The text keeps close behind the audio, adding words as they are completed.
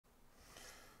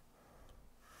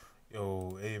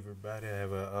Yo, everybody,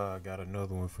 I got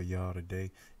another one for y'all today.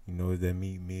 You know, it's that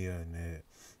Meek Mill and that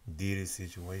Diddy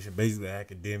situation. Basically,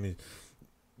 Akademiks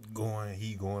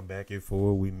going back and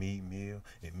forth with Meek Mill,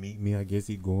 and Meek Mill, I guess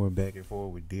he going back and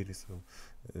forth with Diddy. So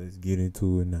let's get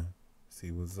into it now.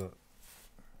 See what's up.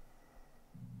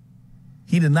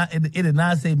 He did not. It did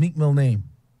not say Meek Mill name.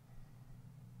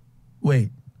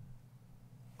 Wait.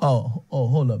 Oh,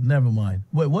 hold up. Never mind.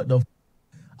 Wait, what the?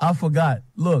 I forgot.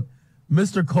 Look,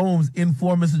 Mr. Combs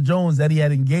informed Mr. Jones that he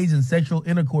had engaged in sexual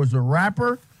intercourse with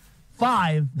rapper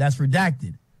 5. That's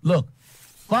redacted. Look,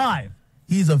 5.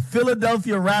 He's a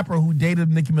Philadelphia rapper who dated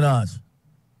Nicki Minaj.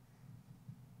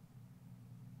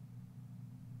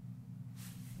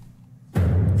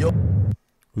 Yo.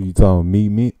 Who you talking?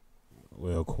 Meek?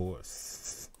 Well, of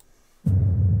course.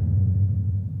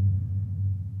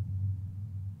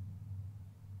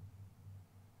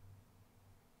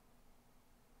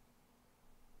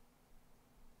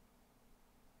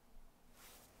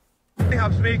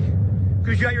 Helps Meek,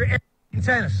 because you got your in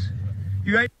tennis.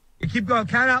 You keep going.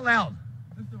 Count out loud.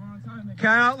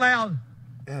 Count out loud.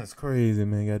 That's crazy,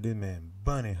 man. Got this man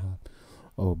bunny hop.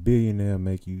 Oh, billionaire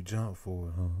make you jump for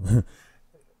it, huh?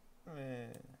 Man.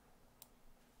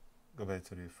 Go back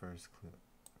to the first clip.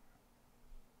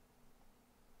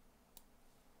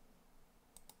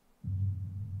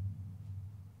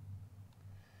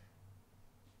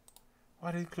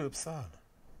 Why these clips silent?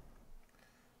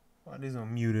 Why these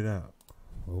on muted out?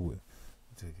 Oh, we'll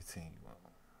continue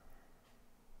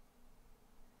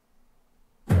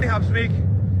on. Helps Meek,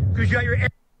 because you got your in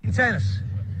tennis.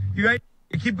 You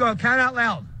keep going. Count out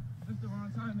loud.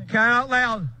 Count out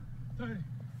loud.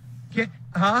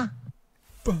 Huh?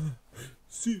 5,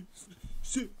 6,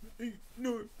 7, 8,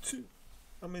 9, 10.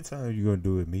 How many times you gonna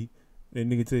do it, Meek? That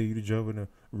nigga tell you to jump in the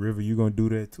river, you gonna do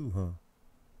that too, huh?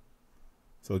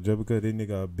 So just because that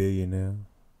nigga a billionaire,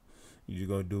 you just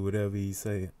gonna do whatever he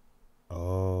say?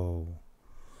 Oh,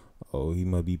 he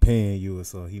must be paying you, or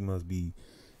so he must be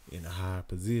in a higher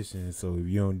position. So if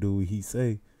you don't do what he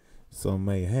say, something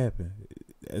may happen.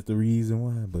 That's the reason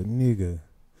why. But nigga,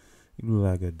 you look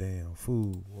like a damn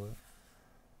fool, boy.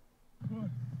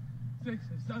 4, 6,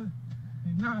 7,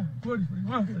 8, 9, 40,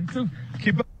 41, 42.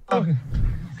 Keep going.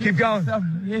 Keep going.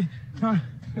 7, 8, 9,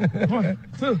 1,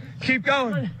 2. Keep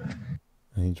going.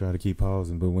 I ain't trying to keep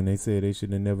pausing, but when they said they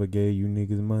should have never gave you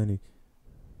niggas money,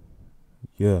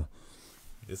 yeah,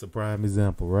 it's a prime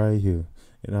example right here.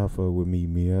 And I fuck with me,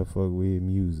 I fuck with his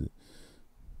music.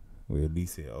 Well, at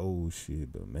least that old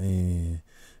shit, but man,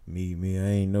 me, I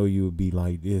ain't know you would be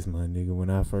like this, my nigga.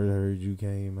 When I first heard you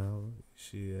came out,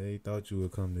 shit, I ain't thought you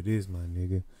would come to this, my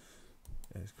nigga.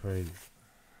 That's crazy.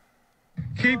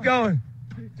 Keep going.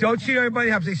 Don't cheat on your buddy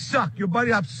hops. They suck. Your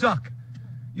buddy hops suck.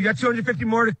 You got 250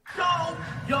 more to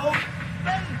Yo,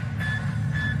 face.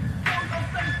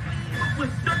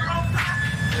 With sugar on top.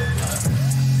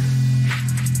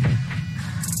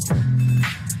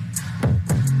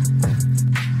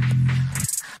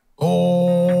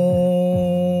 Oh,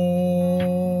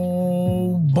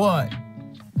 but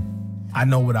I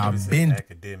know what I've been.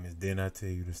 Akademiks, then I tell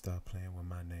you to stop playing with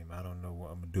my name. I don't know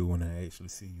what I'm gonna do when I actually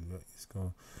see you. It's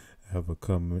gonna have a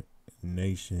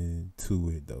combination to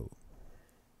it, though.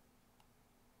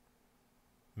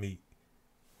 Meek,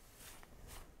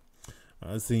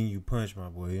 I seen you punch, my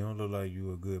boy. You don't look like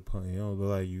you a good punch. You don't look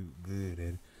like you good at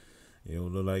it. You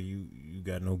don't look like you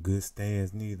got no good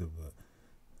stance neither. But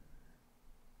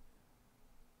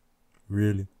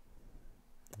really,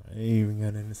 I ain't even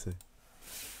got nothing to say.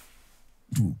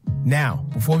 Now,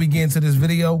 before we get into this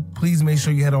video, please make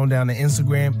sure you head on down to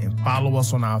Instagram and follow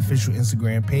us on our official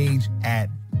Instagram page at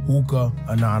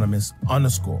hookah_anonymous_.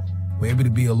 We're able to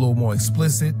be a little more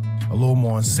explicit, a little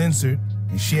more uncensored,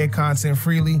 and share content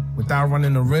freely without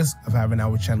running the risk of having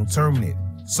our channel terminated.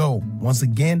 So, once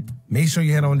again, make sure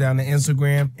you head on down to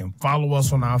Instagram and follow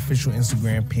us on our official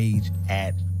Instagram page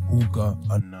at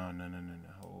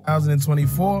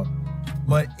hookah_2024.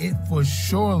 But it for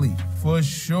surely,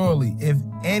 if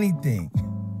anything,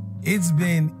 it's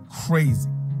been crazy,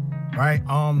 right?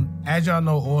 As y'all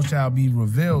know, all shall be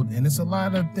revealed, and it's a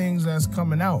lot of things that's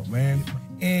coming out, man.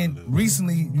 And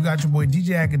recently, you got your boy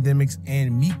DJ Akademiks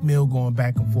and Meek Mill going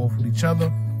back and forth with each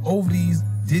other over these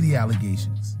Diddy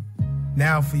allegations.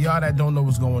 Now, for y'all that don't know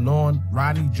what's going on,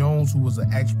 Rodney Jones, who was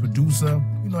an ex-producer,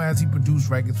 you know, as he produced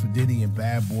records for Diddy and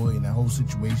Bad Boy and that whole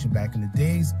situation back in the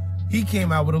days, he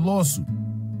came out with a lawsuit.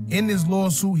 In this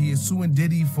lawsuit, he is suing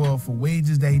Diddy for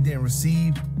wages that he didn't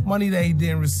receive, money that he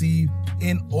didn't receive,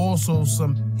 and also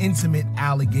some intimate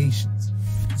allegations.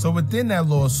 So within that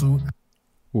lawsuit...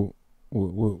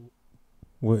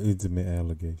 What intimate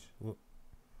allegation?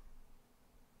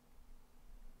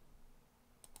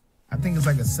 think it's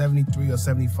like a 73 or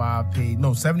 75 page,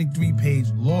 no, 73 page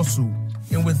lawsuit.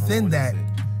 And within that,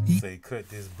 he say, cut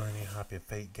this bunny hopping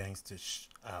fake gangster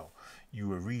out.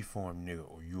 You a reform nigga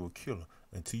or you a killer.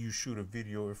 Until you shoot a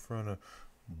video in front of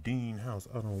Dean House,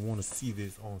 I don't want to see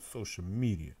this on social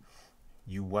media.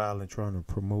 You wild and trying to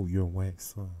promote your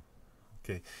wax song.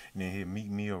 Okay. And then here Meek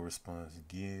Mill responds,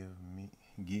 get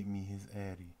me his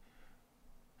addy.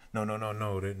 No,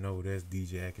 that's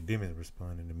DJ Akademiks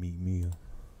responding to Meek Mill.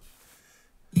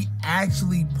 He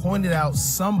actually pointed out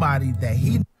somebody that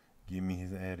he... Give me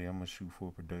his addy. I'm going to shoot for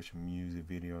a production music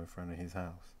video in front of his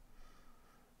house.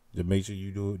 Just make sure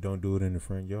you don't do it in the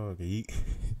front yard. You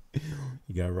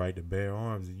got right to bear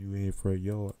arms if you in the front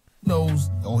yard. Knows,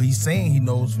 or he's saying he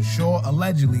knows for sure,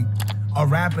 allegedly, a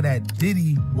rapper that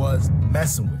Diddy was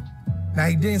messing with. Now,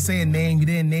 he didn't say a name. He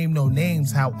didn't name no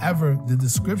names. However, the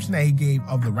description that he gave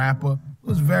of the rapper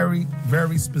was very,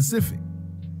 very specific.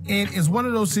 And it's one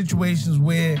of those situations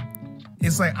where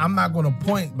it's like, I'm not going to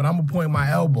point, but I'm going to point with my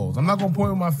elbows. I'm not going to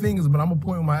point with my fingers, but I'm going to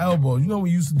point with my elbows. You know,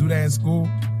 we used to do that in school.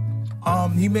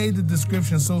 He made the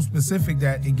description so specific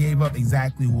that it gave up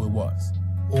exactly who it was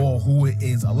or who it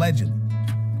is allegedly.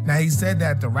 Now, he said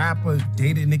that the rapper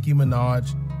dated Nicki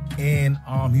Minaj and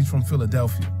he's from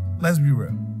Philadelphia. Let's be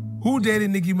real. Who dated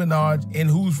Nicki Minaj and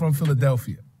who's from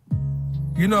Philadelphia?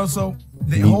 You know, so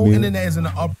the whole internet is in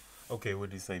the up. Okay, what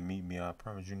did he say? Meet me. I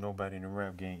promise you nobody in the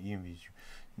rap game envies you.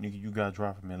 Nigga, you got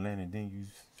dropped from Atlanta, then you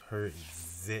heard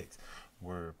execs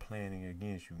were planning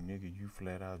against you. Nigga, you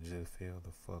flat out just fell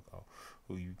the fuck off.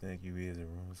 Who you think you is in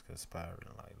rooms conspiring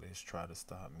like, let's try to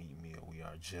stop Meet Me or we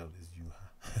are jealous. You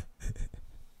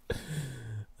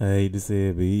I hate to say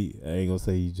it, but I ain't gonna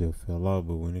say he just fell off,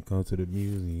 but when it comes to the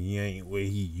music, he ain't where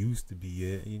he used to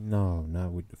be at. No,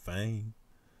 not with the fame.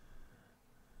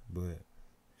 But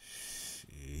shit,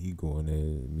 he going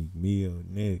there, Meek Mill,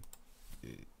 Nick.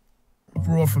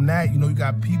 From that, you know, you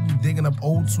got people digging up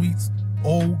old tweets,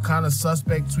 old kind of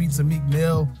suspect tweets of Meek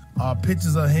Mill,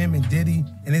 pictures of him and Diddy,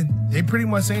 and they pretty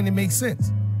much saying it makes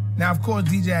sense. Now, of course,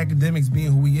 DJ Akademiks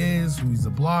being who he is, who he's a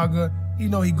blogger, you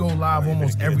know he go live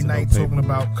almost every night talking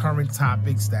about current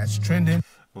topics that's trending.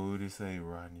 What would they say?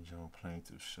 Rodney Jones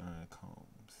plaintiff Sean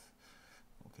Combs.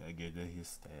 Okay, I get that his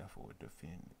staff or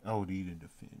defendant. Oh, he the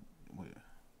defendant. Where?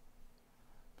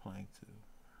 Plaintiff.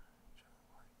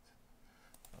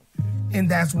 Okay. And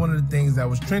that's one of the things that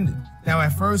was trending. Now, at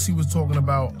first, he was talking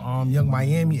about Young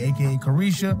Miami, a.k.a.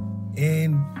 Carisha,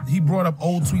 and he brought up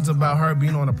old tweets about her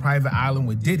being on a private island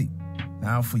with Diddy.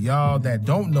 Now, for y'all that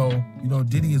don't know, you know,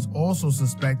 Diddy is also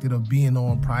suspected of being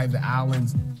on private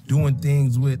islands, doing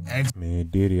things with ex. Man,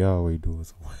 Diddy always doing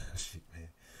some wild shit,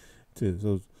 man.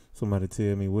 So somebody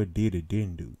tell me what Diddy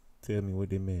didn't do. Tell me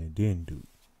what that man didn't do.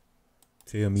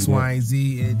 Tell me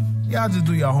XYZ, and y'all just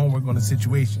do your homework on the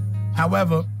situation.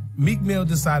 However, Meek Mill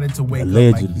decided to wake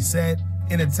up, like he said,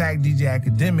 and attack DJ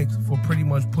Akademiks for pretty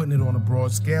much putting it on a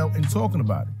broad scale and talking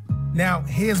about it. Now,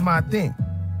 here's my thing.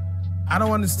 I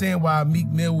don't understand why Meek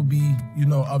Mill would be, you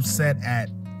know, upset at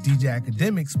DJ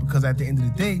Akademiks, because at the end of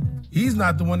the day, he's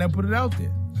not the one that put it out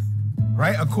there,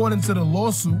 right? According to the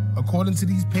lawsuit, according to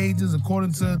these pages,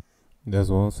 according to... That's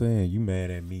what I'm saying. You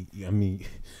mad at me. I mean,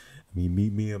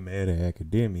 Meek Mill mad at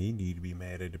Akademiks. He need to be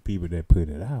mad at the people that put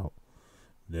it out.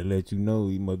 That let you know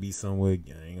he must be somewhere,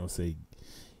 I ain't gonna say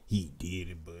he did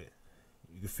it, but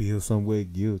you can feel somewhere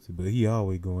guilty. But he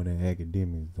always going at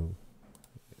Akademiks, though.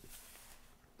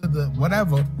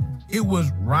 Whatever, it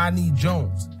was Rodney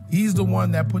Jones. He's the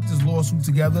one that put this lawsuit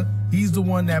together. He's the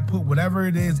one that put whatever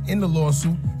it is in the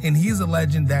lawsuit, and he's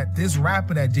alleging that this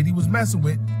rapper that Diddy was messing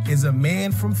with is a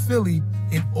man from Philly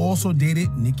and also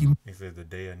dated Nicki. He says the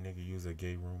day a nigga use a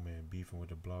gay roommate beefing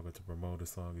with a blogger to promote a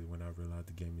song is when I realized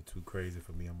the game is too crazy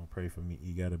for me. I'm gonna pray for me.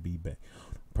 He gotta be back.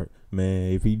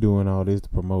 Man, if he doing all this to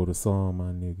promote a song,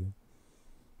 my nigga,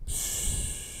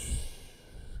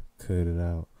 cut it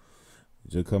out.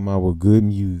 Just come out with good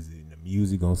music, and the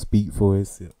music gonna speak for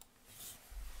itself.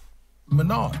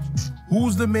 Minaj.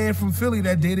 Who's the man from Philly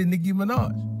that dated Nicki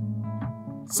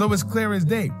Minaj? So it's clear as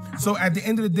day. So at the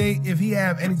end of the day, if he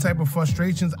have any type of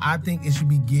frustrations, I think it should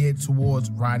be geared towards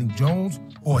Rodney Jones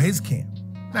or his camp,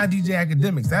 not DJ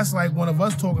Akademiks. That's like one of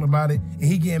us talking about it and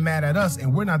he getting mad at us,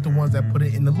 and we're not the ones that put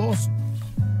it in the lawsuit.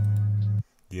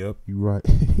 Yep, you right.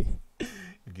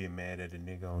 You get mad at the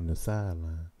nigga on the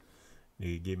sideline.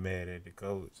 Nigga get mad at the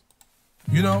coach.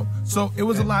 You know, so it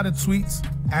was a lot of tweets.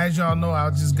 As y'all know, I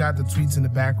just got the tweets in the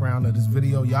background of this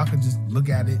video. Y'all can just look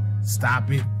at it,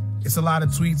 stop it. It's a lot of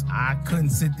tweets. I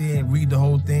couldn't sit there and read the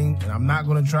whole thing, and I'm not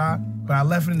going to try, but I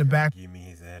left it in the back. Give me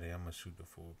his addy. I'm going to shoot the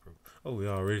full proof. Oh, we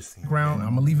already seen I'm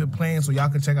gonna leave it playing so y'all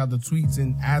can check out the tweets,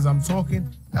 and as I'm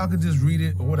talking, y'all can just read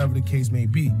it or whatever the case may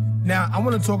be. Now, I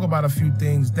want to talk about a few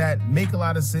things that make a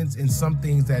lot of sense and some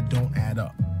things that don't add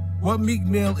up. What Meek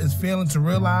Mill is failing to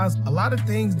realize, a lot of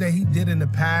things that he did in the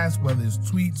past, whether it's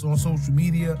tweets on social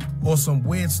media or some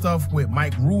weird stuff with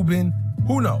Mike Rubin,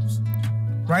 who knows,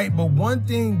 right? But one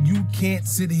thing you can't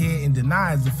sit here and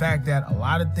deny is the fact that a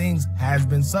lot of things has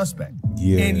been suspect.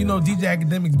 Yeah. And you know, DJ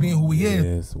Akademiks being who he is.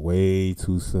 It's way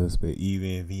too suspect, even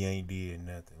if he ain't did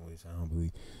nothing, which I don't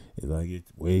believe. It's like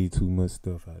it's way too much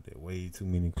stuff out there, way too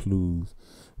many clues.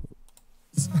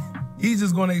 He's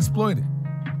just going to exploit it.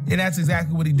 And that's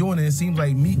exactly what he's doing. And it seems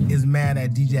like Meek is mad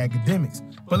at DJ Akademiks.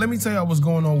 But let me tell y'all what's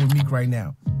going on with Meek right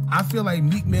now. I feel like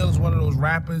Meek Mill is one of those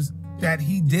rappers that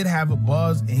he did have a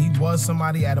buzz and he was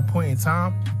somebody at a point in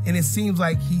time. And it seems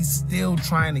like he's still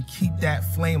trying to keep that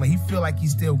flame. Like he feel like he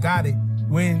still got it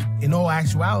when in all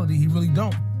actuality, he really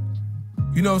don't.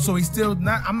 You know, so he's still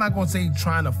not, I'm not going to say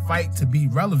trying to fight to be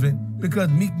relevant because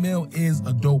Meek Mill is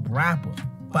a dope rapper.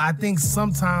 But I think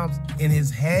sometimes in his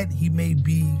head, he may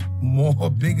be more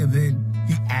bigger than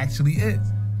he actually is.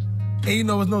 And you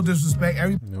know, it's no disrespect.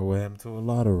 You know what happened to a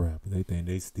lot of rappers? They think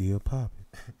they still popping.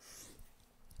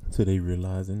 So they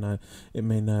realize it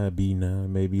may not be now, it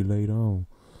may be later on.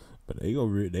 But they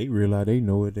realize they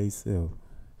know it they sell.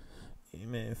 Hey,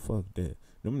 man, fuck that.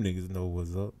 Them niggas know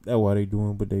what's up. That's why they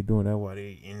doing what they doing. That's why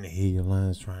they in the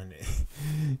headlines trying to,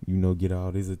 you know, get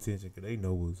all this attention because they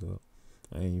know what's up.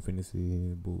 I ain't finna sit here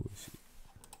and bullshit.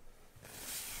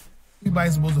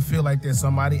 Everybody's supposed to feel like they're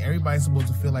somebody. Everybody's supposed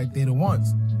to feel like they're the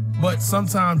ones. But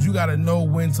sometimes you gotta know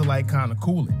when to like kind of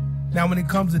cool it. Now, when it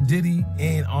comes to Diddy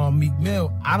and Meek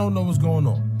Mill, I don't know what's going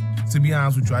on, to be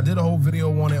honest with you. I did a whole video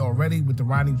on it already with the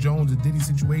Rodney Jones and Diddy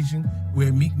situation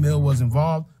where Meek Mill was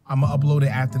involved. I'm gonna upload it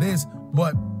after this,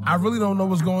 but I really don't know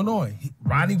what's going on.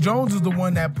 Rodney Jones is the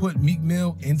one that put Meek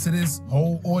Mill into this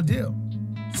whole ordeal.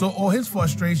 So all his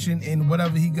frustration and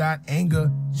whatever he got,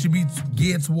 anger, should be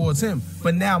geared towards him.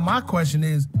 But now my question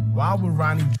is, why would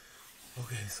Rodney...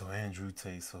 Okay, so Andrew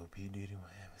Tate, so P. Diddy was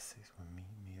having sex with Meek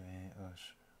Mill and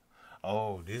Usher.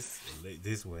 Oh, this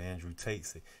what Andrew Tate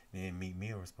said. Then Meek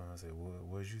Mill responded and said, "What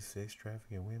was you sex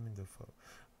trafficking women? The fuck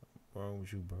wrong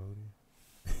with you,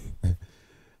 Brody?"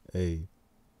 Hey,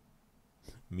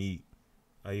 Meek,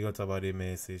 how you gonna talk about that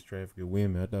man sex trafficking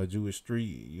women? I thought you was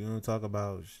street. You don't talk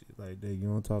about shit like that. You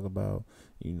don't talk about,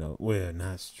 you know, well,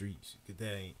 not streets. Cause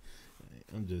that ain't.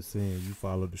 I'm just saying you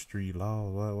follow the street law.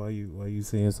 Why you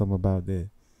saying something about that?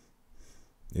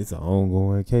 It's an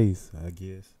ongoing case, I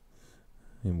guess.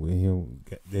 And with him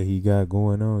that he got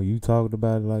going on, you talked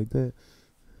about it like that.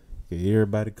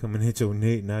 Everybody coming at your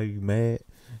neck, now you mad?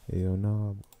 Hell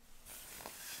no.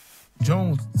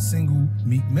 Jones single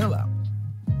Meek Mill out.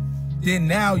 Then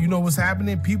now, you know what's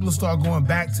happening? People start going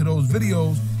back to those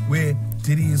videos where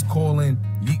Diddy is calling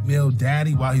Meek Mill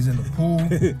daddy while he's in the pool.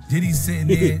 Diddy's sitting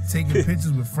there taking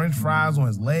pictures with French fries on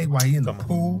his leg while he in the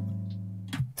pool.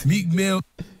 Meek Mill.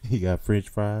 He got French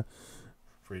fry.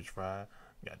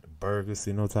 Got the burger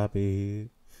sitting on top of his head.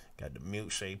 Got the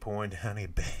milkshake pouring down his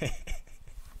back.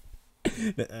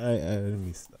 Let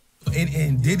me stop.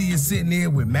 And Diddy is sitting there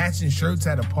with matching shirts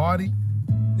at a party.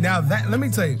 Now that, let me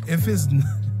tell you, if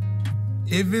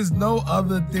it's no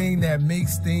other thing that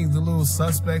makes things a little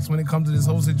suspect when it comes to this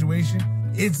whole situation,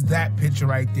 it's that picture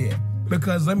right there.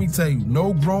 Because let me tell you,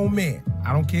 no grown man,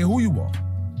 I don't care who you are,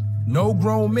 no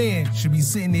grown man should be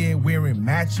sitting there wearing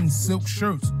matching silk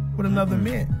shirts with another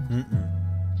man.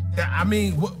 I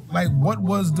mean, what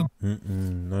was the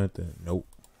nothing? Nope.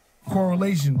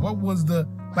 Correlation? What was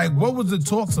the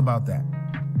talks about that?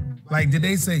 Like, did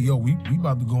they say, yo, we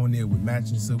about to go in there with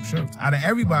matching silk shirts? Out of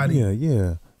everybody.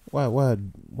 Yeah.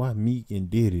 Why Meek and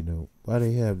Diddy though? Why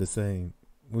they have the same?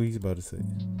 What he's about to say?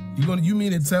 You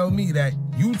mean to tell me that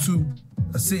you two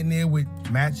are sitting there with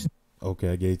matching? Okay,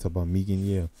 I get you talk about Meek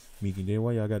and Diddy.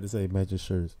 Why y'all got to say matching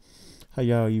shirts? How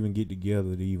y'all even get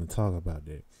together to even talk about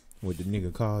that? Would the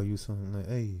nigga call you something like,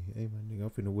 hey my nigga, I'm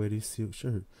finna wear this silk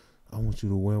shirt. I want you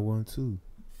to wear one too.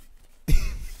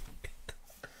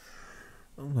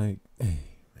 I'm like, hey,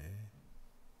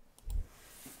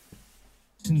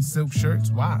 man. Silk shirts,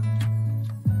 why?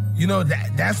 You know,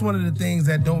 that's one of the things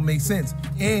that don't make sense.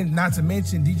 And not to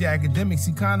mention DJ Akademiks,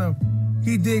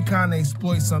 he did kind of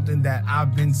exploit something that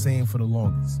I've been saying for the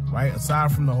longest, right?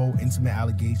 Aside from the whole intimate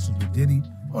allegations with Diddy,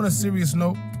 on a serious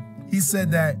note, he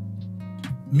said that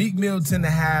Meek Mill tend to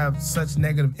have such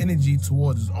negative energy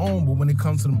towards his own, but when it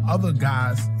comes to them other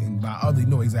guys, and by other, you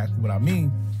know exactly what I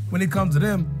mean, when it comes to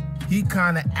them, he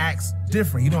kind of acts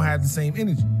different. He don't have the same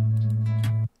energy.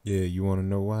 Yeah, you want to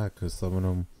know why? Because some of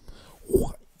them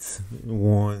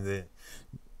ones that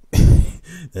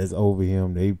That's over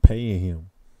him. They paying him.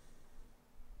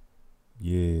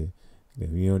 Yeah.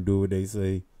 If he don't do what they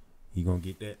say, he gonna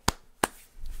get that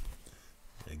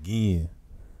again.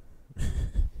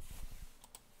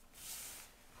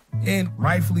 And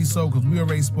rightfully so, because we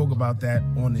already spoke about that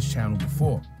on this channel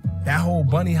before. That whole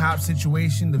bunny hop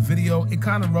situation, the video, it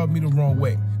kind of rubbed me the wrong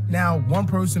way. Now, one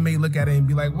person may look at it and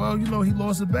be like, well, you know, he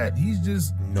lost a bet. He's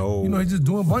just, he's just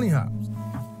doing bunny hops.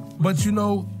 But, you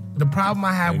know, the problem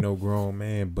I have... Ain't no grown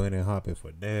man bunny hopping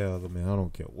for Dale. I mean, I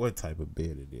don't care what type of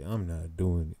bet it is. I'm not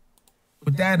doing it.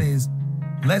 But that is,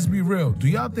 let's be real. Do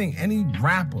y'all think any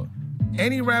rapper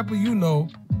you know,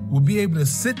 will be able to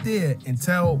sit there and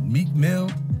tell Meek Mill,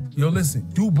 yo, listen,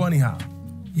 do bunny hop.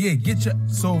 Yeah, get your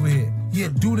ass over here. Yeah,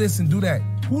 do this and do that.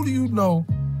 Who do you know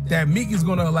that Meek is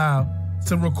going to allow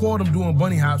to record him doing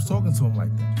bunny hops, talking to him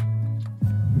like that?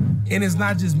 And it's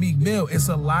not just Meek Mill. It's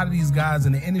a lot of these guys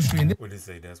in the industry. And what they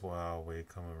say, that's why I always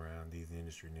come around these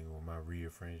industry niggas with my real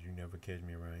friends. You never catch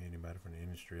me around anybody from the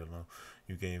industry alone.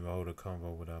 You can't even hold a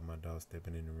convo without my dog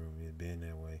stepping in the room. It's been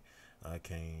that way. I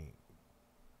can't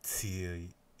till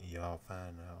y'all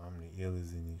find out I'm the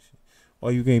illest in this shit.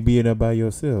 Or you can't be in there by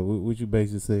yourself. What you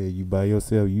basically say? You by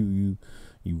yourself, you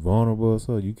vulnerable,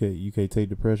 so you can't take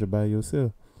the pressure by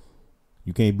yourself.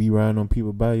 You can't be riding on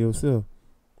people by yourself.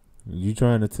 You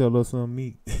trying to tell us something,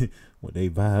 Meek? What, they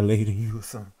violating you or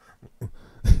something?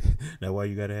 That's why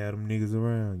you gotta have them niggas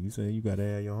around. You saying you gotta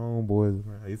have your homeboys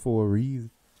around. It's for a reason.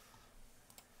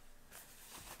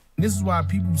 This is why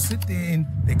people sit there and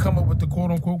they come up with the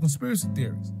quote-unquote conspiracy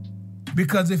theories.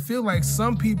 Because it feels like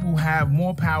some people have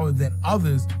more power than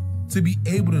others to be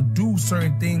able to do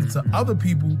certain things to other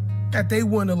people that they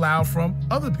wouldn't allow from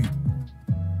other people.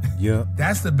 Yeah.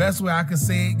 That's the best way I can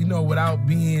say it, you know, without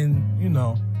being, you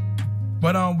know.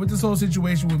 But with this whole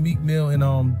situation with Meek Mill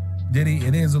and Diddy,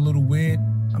 it is a little weird.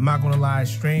 I'm not gonna lie,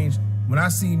 it's strange. When I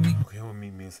see Meek... Okay, when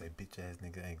Meek Mill say, bitch ass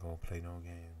nigga ain't gonna play no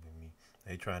games with me.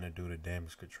 They trying to do the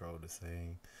damage control the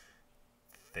same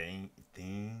thing.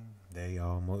 They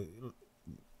almost...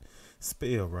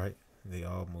 Spell, right? They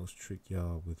almost trick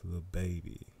y'all with Lil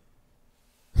Baby.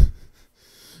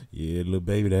 Yeah, Lil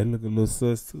Baby, that look a little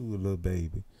sus too, Lil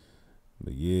Baby.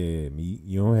 But yeah,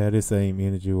 you don't have the same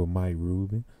energy with Mike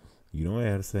Rubin. You don't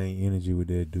have the same energy with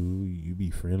that dude. You be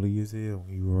friendly as hell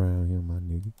when you around him, my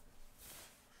nigga.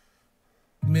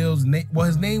 Mill's name, well,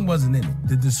 his name wasn't in it.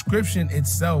 The description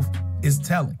itself is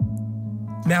telling.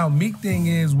 Now, Meek thing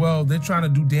is, well, they're trying to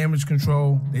do damage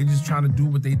control. They just trying to do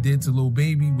what they did to Lil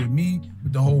Baby with me,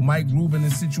 with the whole Mike Rubin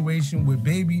situation with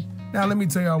Baby. Now, let me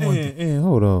tell y'all one thing. And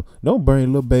hold on. Don't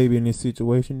bring Lil Baby in this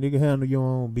situation, nigga. Handle your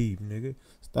own beef, nigga.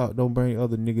 Stop. Don't bring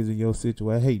other niggas in your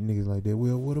situation. I hate niggas like that.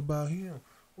 Well, what about him?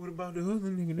 What about the other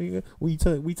nigga? We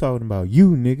talking about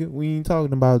you, nigga. We ain't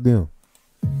talking about them.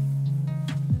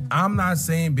 I'm not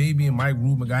saying Baby and Mike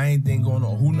Rubin got anything going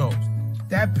on. Who knows?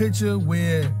 That picture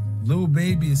where Lil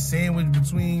Baby is sandwiched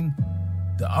between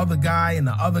the other guy and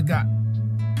the other guy.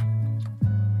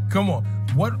 Come on.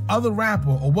 What other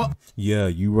rapper or what? Yeah,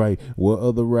 you right. What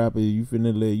other rapper you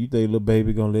finna let? You think Lil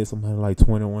Baby gonna let somebody like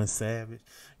 21 Savage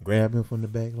grab him from the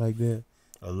back like that?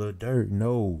 A Lil Durk?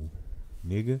 No,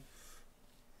 nigga.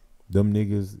 Them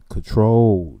niggas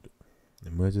controlled.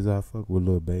 As much as I fuck with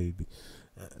Lil Baby,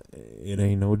 it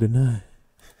ain't no denying.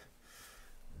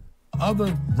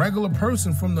 Other regular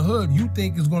person from the hood you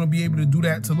think is going to be able to do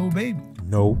that to Lil Baby?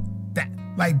 No.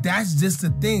 That's just the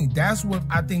thing. That's what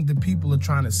I think the people are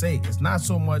trying to say. It's not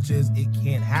so much as it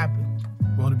can't happen.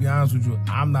 Well, to be honest with you,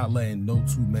 I'm not letting no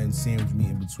two men sandwich me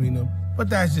in between them. But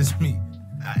that's just me.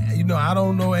 I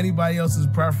don't know anybody else's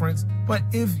preference. But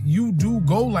if you do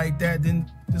go like that, then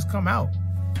just come out.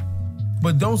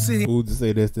 But don't sit here. Who's to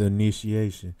say that's the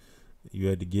initiation? You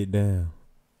had to get down.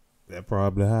 That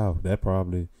probably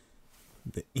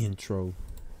the intro.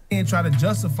 And try to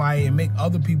justify it and make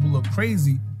other people look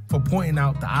crazy for pointing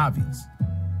out the obvious.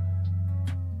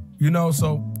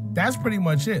 So that's pretty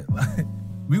much it.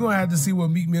 We're going to have to see what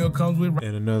Meek Mill comes with.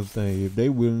 And another thing, if they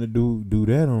willing to do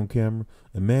that on camera,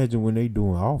 imagine when they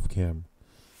doing off camera.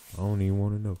 I don't even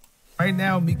want to know. Right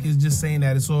now, Meek is just saying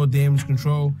that it's all damage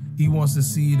control. He wants to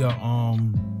see the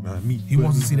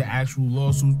actual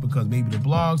lawsuits because maybe the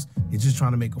blogs is just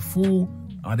trying to make a fool.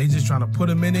 They just trying to put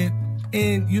him in it.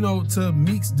 And, to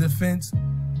Meek's defense,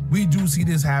 we do see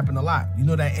this happen a lot.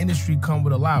 That industry come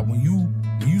with a lot. When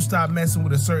you stop messing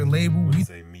with a certain label. We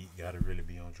say Meek gotta really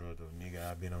be on drugs, though. Nigga,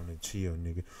 I've been on the chill,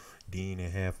 nigga. Dean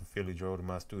and half of Philly drove to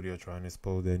my studio trying to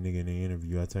expose that nigga in the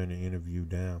interview. I turned the interview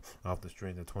down off the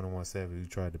strength of 21 Savage who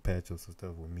tried to patch up some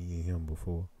stuff with me and him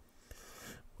before.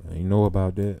 I ain't know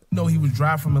about that. You know, he was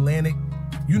dry from Atlantic.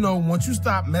 You know, once you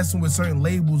stop messing with certain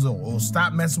labels or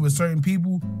stop messing with certain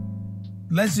people,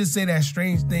 let's just say that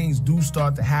strange things do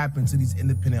start to happen to these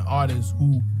independent artists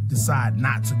who decide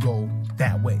not to go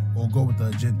that way or go with the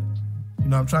agenda. You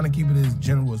know, I'm trying to keep it as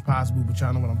general as possible, but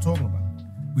y'all know what I'm talking about.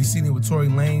 We seen it with Tory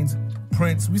Lanez,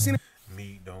 Prince. We seen it.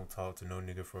 Meek don't talk to no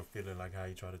nigga for feeling like how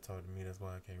he try to talk to me. That's why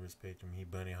I can't respect him. He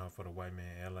bunny hard for the white man,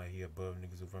 act like he above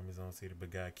niggas who from his own city, but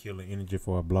got killing energy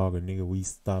for a blogger. Nigga, we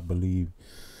stop believing.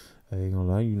 I ain't gonna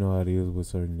lie, you know how it is with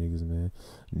certain niggas, man.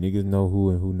 Niggas know who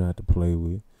and who not to play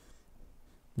with.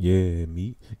 Yeah,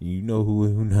 Meek, you know who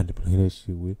and who not to play that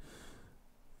shit with.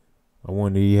 I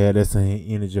wonder he had that same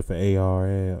energy for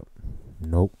AR.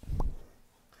 Nope.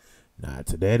 Nah,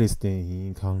 to that extent, he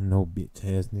ain't calling no bitch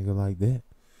ass nigga like that.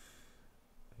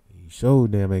 He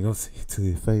showed damn ain't gonna say it to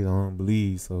his face. I don't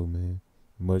believe so, man.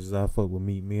 Much as I fuck with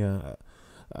Meek, I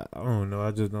don't know.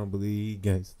 I just don't believe he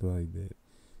gangster like that.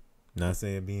 Not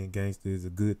saying being gangster is a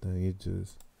good thing. It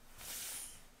just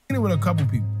It with a couple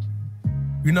people,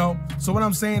 you know. So what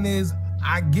I'm saying is,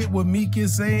 I get what Meek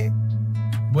is saying,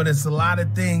 but it's a lot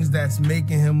of things that's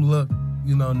making him look,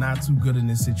 you know, not too good in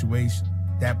this situation.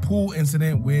 That pool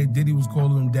incident where Diddy was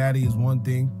calling him daddy is one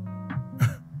thing,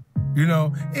 you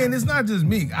know, and it's not just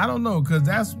Meek. I don't know,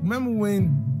 cause remember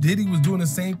when Diddy was doing the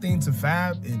same thing to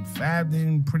Fab, and Fab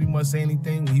didn't pretty much say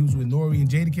anything when he was with Nori and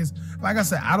Jadakiss. Like I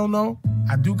said, I don't know.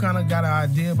 I do kind of got an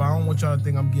idea, but I don't want y'all to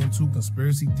think I'm getting too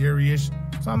conspiracy theory-ish.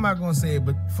 So I'm not gonna say it,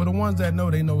 but for the ones that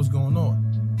know, they know what's going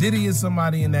on. Diddy is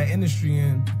somebody in that industry,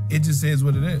 and it just is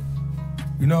what it is.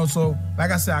 You know, so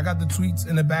like I said, I got the tweets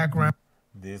in the background.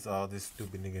 all this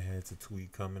stupid nigga had to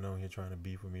tweet coming on here trying to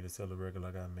beef with me to sell a record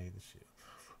like I made the shit.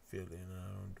 Feeling I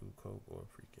don't do coke or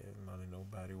freak ass money.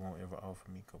 Nobody won't ever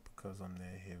offer me coke because I'm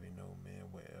that heavy. No man,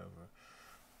 whatever.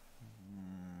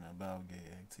 About gay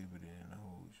activity and the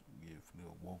whole get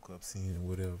flipped, woke up seeing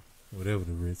whatever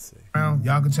the rich say.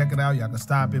 Y'all can check it out. Y'all can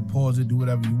stop it, pause it, do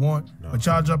whatever you want. No. But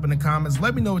y'all drop in the comments.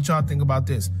 Let me know what y'all think about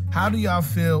this. How do y'all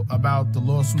feel about the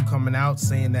lawsuit coming out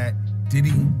saying that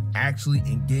Diddy actually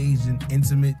engaged in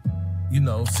intimate, you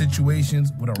know,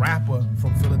 situations with a rapper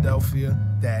from Philadelphia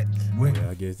that went... Well,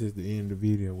 I guess it's the end of the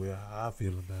video. Well, how I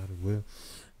feel about it. Well,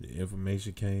 the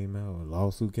information came out, a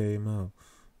lawsuit came out.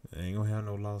 I ain't gonna have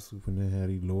no lawsuit from them, have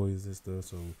these lawyers and stuff.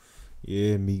 So,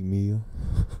 yeah, Meek Mill.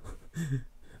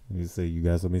 You say you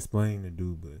got some explaining to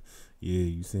do, but yeah,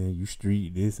 you saying you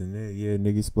street this and that. Yeah,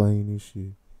 nigga, explain this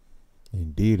shit.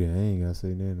 And Diddy, I ain't gotta say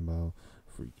nothing about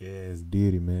freak ass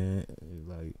Diddy, man.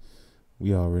 Like,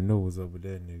 we already know what's up with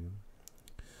that nigga.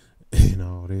 And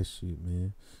all that shit,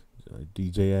 man.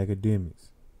 DJ Akademiks.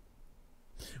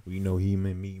 We know him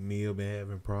and Meek Mill been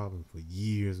having problems for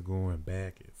years going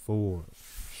back and forth.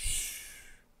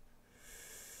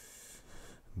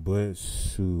 But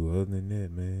shoot, other than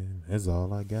that, man, that's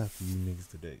all I got for you niggas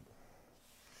today.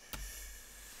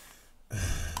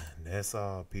 That's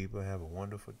all, people. Have a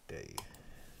wonderful day.